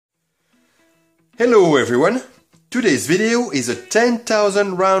Hello everyone! Today's video is a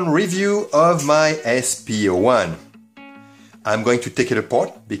 10,000 round review of my SP-01. I'm going to take it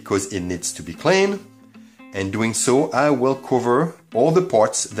apart because it needs to be cleaned, and doing so I will cover all the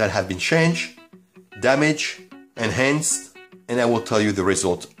parts that have been changed, damaged, enhanced, and I will tell you the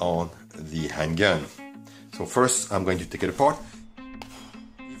result on the handgun. So first I'm going to take it apart.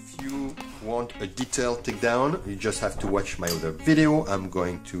 If you want a detailed takedown, you just have to watch my other video. I'm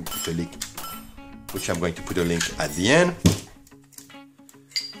going to put a link at the end.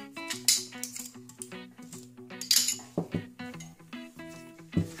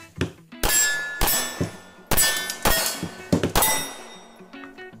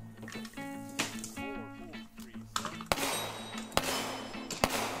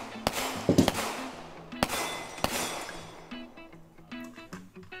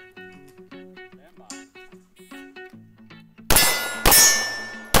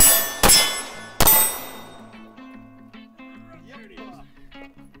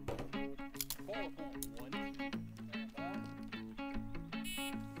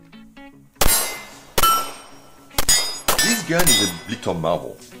 This gun is a little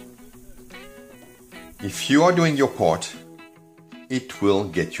marvel. If you are doing your part, it will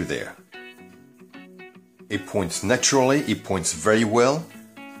get you there. It points naturally, it points very well.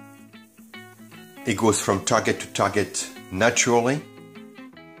 It goes from target to target naturally.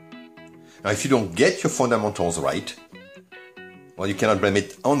 Now if you don't get your fundamentals right, well, you cannot blame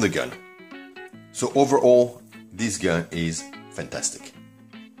it on the gun. So overall, this gun is fantastic.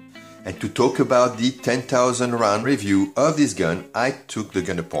 And to talk about the 10,000 round review of this gun, I took the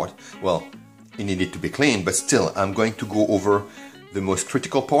gun apart. Well, it needed to be cleaned, but still, I'm going to go over the most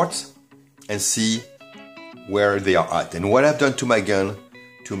critical parts and see where they are at and what I've done to my gun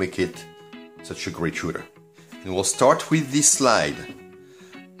to make it such a great shooter. And we'll start with this slide.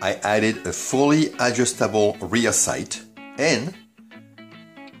 I added a fully adjustable rear sight and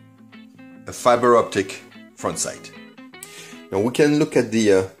a fiber optic front sight. Now we can look at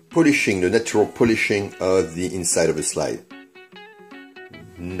the polishing, the natural polishing of the inside of the slide.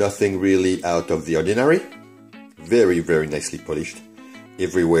 Nothing really out of the ordinary. Very, very nicely polished.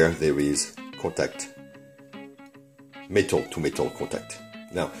 Everywhere there is contact. Metal to metal contact.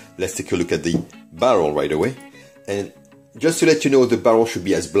 Now, let's take a look at the barrel right away. And just to let you know, the barrel should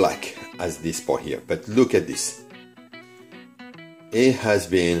be as black as this part here. But look at this. It has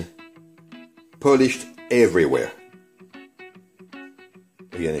been polished everywhere.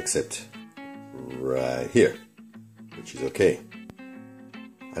 Again, except right here, which is okay.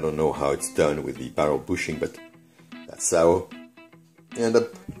 I don't know how it's done with the barrel bushing, but that's how it ended up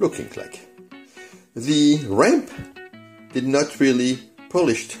looking like. The ramp did not really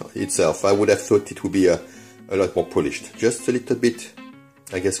polish itself. I would have thought it would be a lot more polished. Just a little bit,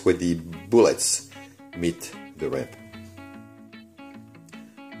 I guess, where the bullets meet the ramp.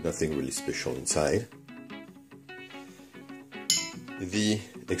 Nothing really special inside. The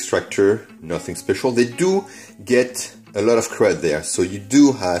extractor, nothing special. They do get a lot of crud there, so you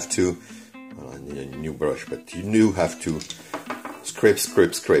do have to, well, I need a new brush, but you do have to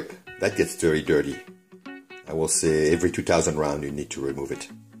scrape. That gets very dirty. I will say every 2,000 rounds you need to remove it.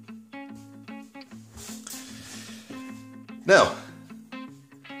 Now,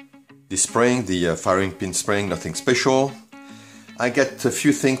 the spring, the firing pin spring, nothing special. I got a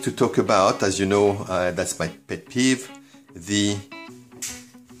few things to talk about. As you know, that's my pet peeve. The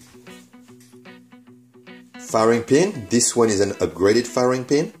firing pin. This one is an upgraded firing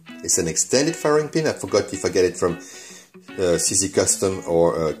pin. It's an extended firing pin. I forgot if I get it from CC Custom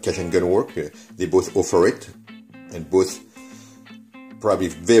or Cash and Gun Work. They both offer it, and both probably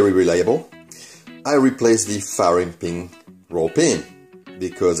very reliable. I replaced the firing pin roll pin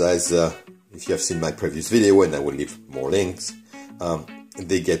because, as if you have seen my previous video, and I will leave more links,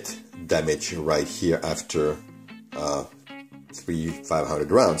 they get damaged right here after 300-500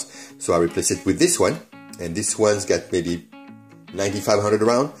 rounds. So I replaced it with this one. And this one's got maybe 9,500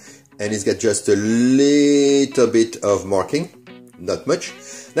 round, and it's got just a little bit of marking, not much.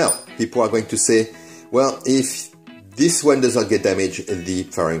 Now, people are going to say, well, if this one does not get damaged, the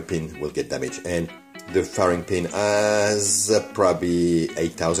firing pin will get damaged. And the firing pin has probably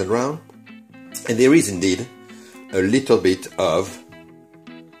 8,000 round. And there is indeed a little bit of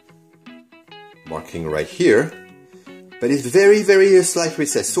marking right here, but it's very, very slight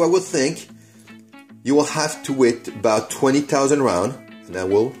recess. So I would think you will have to wait about 20,000 rounds, and I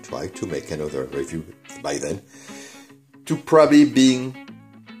will try to make another review by then, to probably being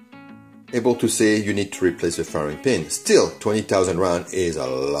able to say you need to replace the firing pin. Still, 20,000 rounds is a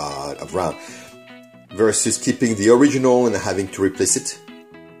lot of rounds. versus keeping the original and having to replace it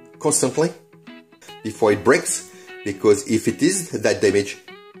constantly. before it breaks, because if it is that damage,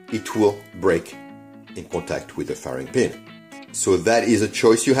 it will break in contact with the firing pin. So that is a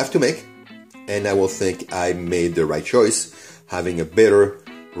choice you have to make, and I will think I made the right choice, having a better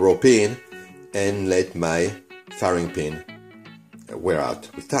raw pin and let my firing pin wear out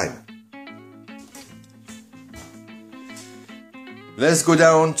with time. Let's go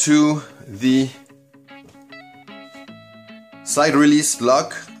down to the side release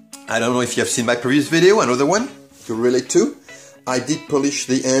lock. I don't know if you have seen my previous video, another one to relate to. I did polish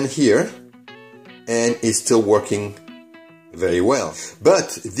the end here and it's still working very well.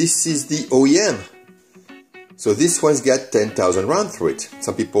 But this is the OEM. So this one's got 10,000 rounds through it.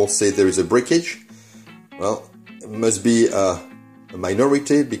 Some people say there is a breakage. Well, it must be a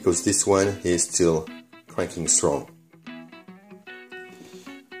minority because this one is still cranking strong.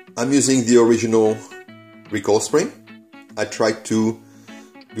 I'm using the original recoil spring. I tried to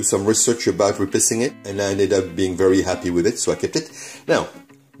do some research about replacing it and I ended up being very happy with it, so I kept it. Now,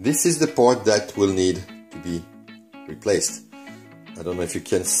 this is the part that will need to be replaced. I don't know if you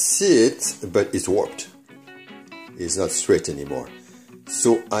can see it, but it's warped. It's not straight anymore.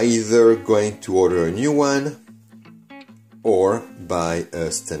 So I'm either going to order a new one or buy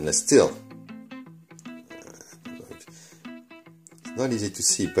a stainless steel. It's not easy to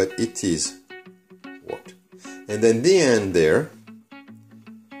see, but it is warped. And then the end there,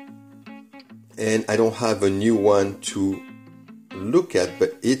 and I don't have a new one to look at,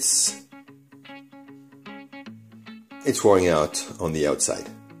 but it's wearing out on the outside.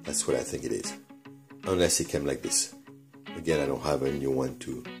 That's what I think it is. Unless it came like this. Again, I don't have a new one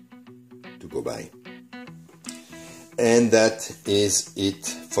to go buy. And that is it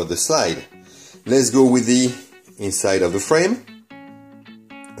for the slide. Let's go with the inside of the frame.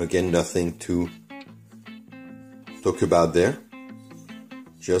 Again, nothing to talk about there.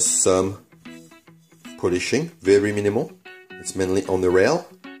 Just some polishing, very minimal. It's mainly on the rail,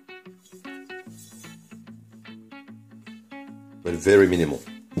 but very minimal.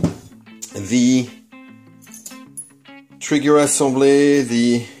 The trigger assembly,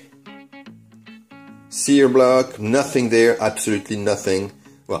 the sear block, nothing there, absolutely nothing.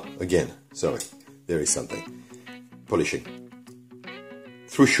 Well, again, sorry, there is something. Polishing.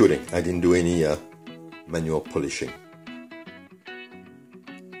 Through shooting, I didn't do any manual polishing.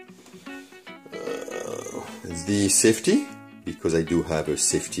 The safety, because I do have a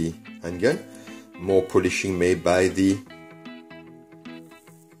safety handgun. More polishing made by the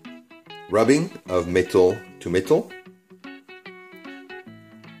rubbing of metal to metal.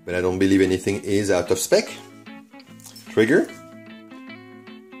 But I don't believe anything is out of spec. Trigger.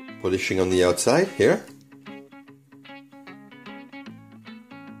 Polishing on the outside here.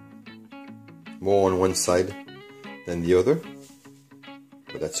 More on one side than the other,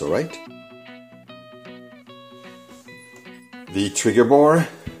 but that's alright. The trigger bar.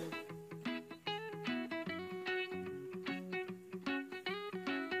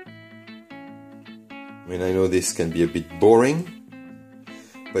 I mean, I know this can be a bit boring,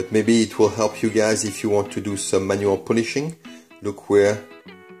 but maybe it will help you guys if you want to do some manual polishing. Look where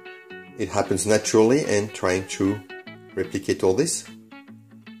it happens naturally and trying to replicate all this.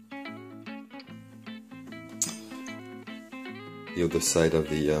 The other side of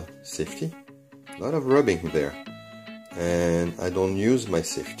the safety. A lot of rubbing there. And I don't use my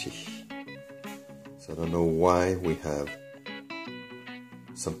safety. So I don't know why we have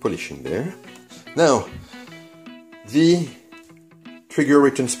some polishing there. Now, the trigger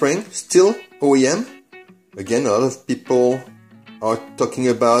return spring, still OEM. Again, a lot of people are talking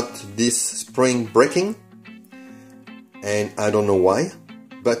about this spring breaking. And I don't know why,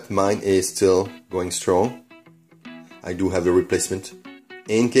 but mine is still going strong. I do have a replacement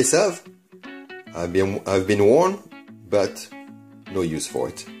in case of. I've been warned, but no use for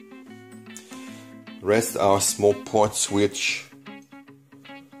it. Rest are small parts which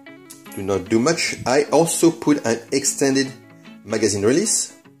do not do much. I also put an extended magazine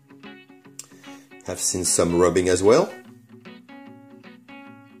release. Have seen some rubbing as well.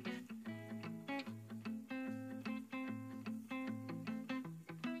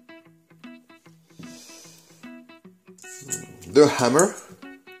 The hammer,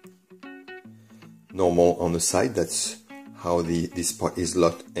 normal on the side, that's how this part is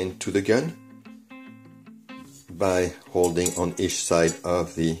locked into the gun, by holding on each side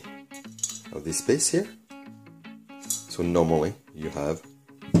of this space here. So normally you have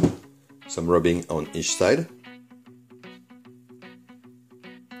some rubbing on each side.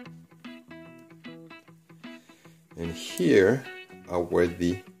 And here are where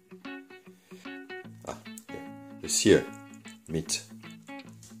the sear meet.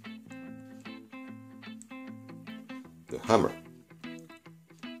 the hammer.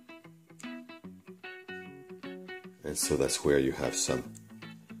 And so that's where you have some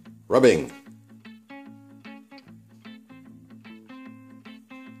rubbing.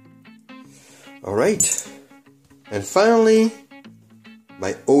 All right. And finally,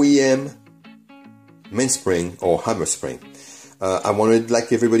 my OEM mainspring or hammer spring. I wanted,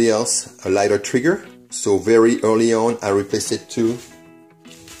 like everybody else, a lighter trigger. So very early on, I replaced it to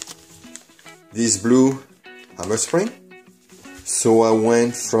this blue hammer spring. So I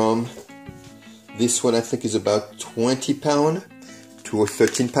went from this one, I think is about 20 pound to a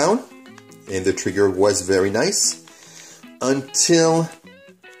 13 pound. And the trigger was very nice until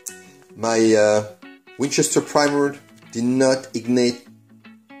my Winchester primer did not ignite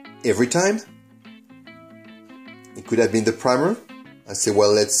every time. It could have been the primer. I said,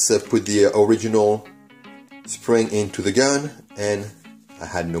 well, let's put the original spring into the gun, and I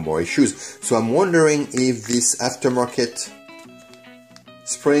had no more issues. So I'm wondering if this aftermarket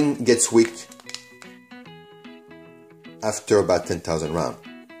spring gets weak after about 10,000 rounds.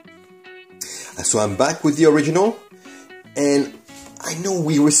 So I'm back with the original, and I know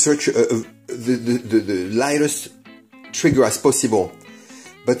we research the lightest trigger as possible,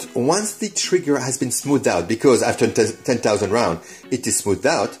 but once the trigger has been smoothed out, because after 10,000 rounds it is smoothed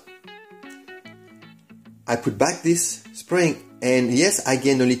out, I put back this spring, and yes, I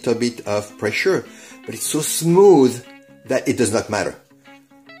gain a little bit of pressure, but it's so smooth that it does not matter.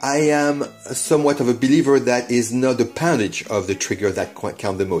 I am somewhat of a believer that is not the poundage of the trigger that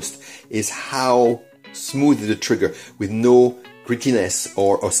count the most, is how smooth the trigger with no grittiness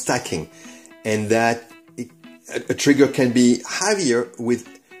or stacking, and that a trigger can be heavier with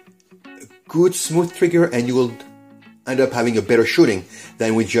a good smooth trigger, and you will end up having a better shooting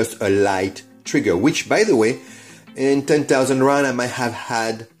than with just a light trigger, which, by the way, in 10,000 rounds I might have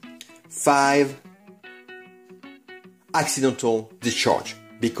had 5 accidental discharge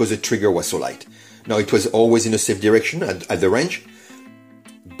because the trigger was so light. Now, it was always in a safe direction at the range,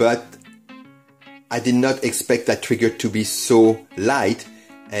 but I did not expect that trigger to be so light,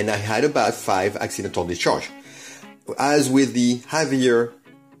 and I had about 5 accidental discharge. As with the heavier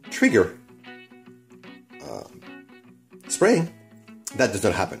trigger spring, that does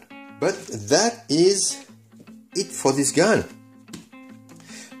not happen. But that is it for this gun.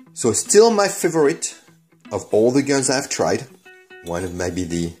 So still my favorite of all the guns I've tried. One might be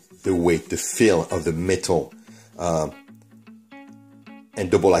the weight, the feel of the metal, and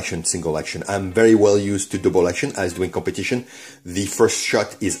double action, single action. I'm very well used to double action as doing competition. The first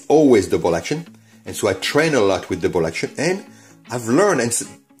shot is always double action, and so I train a lot with double action, and I've learned, and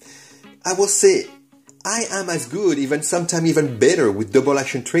I will say I am as good, even sometimes even better with double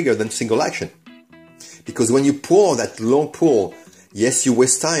action trigger than single action. Because when you pull that long pull, yes, you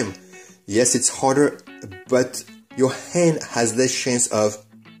waste time, yes, it's harder, but your hand has less chance of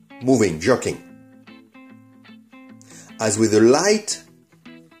moving, jerking. As with a light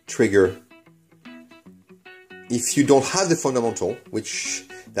trigger, if you don't have the fundamental, which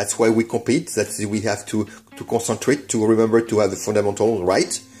that's why we compete, that's we have to concentrate, to remember to have the fundamental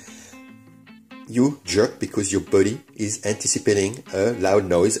right, you jerk because your body is anticipating a loud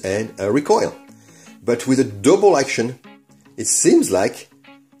noise and a recoil. But with a double action, it seems like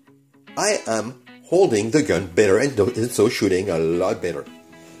I am holding the gun better and so shooting a lot better.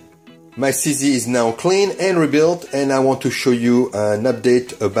 My CZ is now clean and rebuilt, and I want to show you an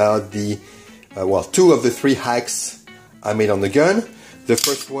update about the, well, 2 of the 3 hacks I made on the gun. The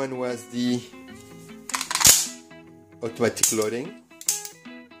first one was the automatic loading,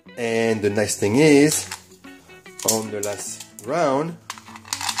 and the nice thing is, on the last round,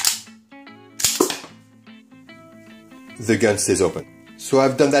 the gun stays open. So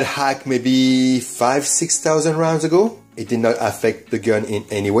I've done that hack maybe 5,000-6,000 rounds ago. It did not affect the gun in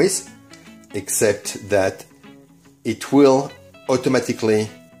any ways, except that it will automatically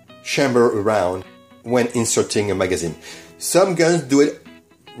chamber around when inserting a magazine. Some guns do it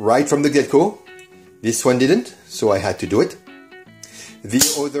right from the get-go. This one didn't, so I had to do it. The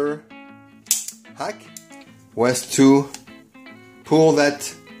other hack was to pull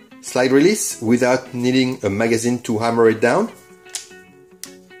that slide release without needing a magazine to hammer it down.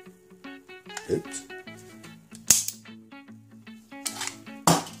 Oops.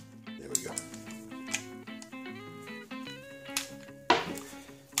 There we go.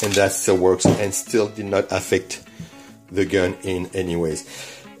 And that still works and still did not affect the gun in any ways.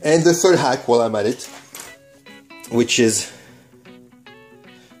 And the third hack, while I'm at it, which is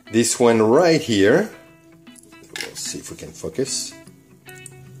this one right here. We'll see if we can focus.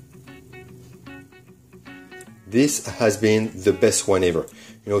 This has been the best one ever.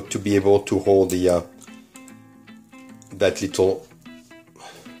 You know, to be able to hold the that little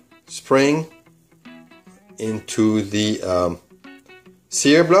spring into the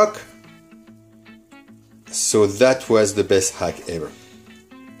sear block. So that was the best hack ever.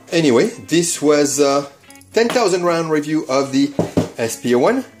 Anyway, this was a 10,000 round review of the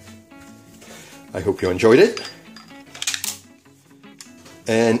SP-01. I hope you enjoyed it.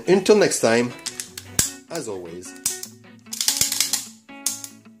 And until next time, as always,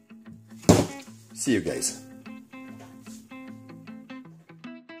 see you guys.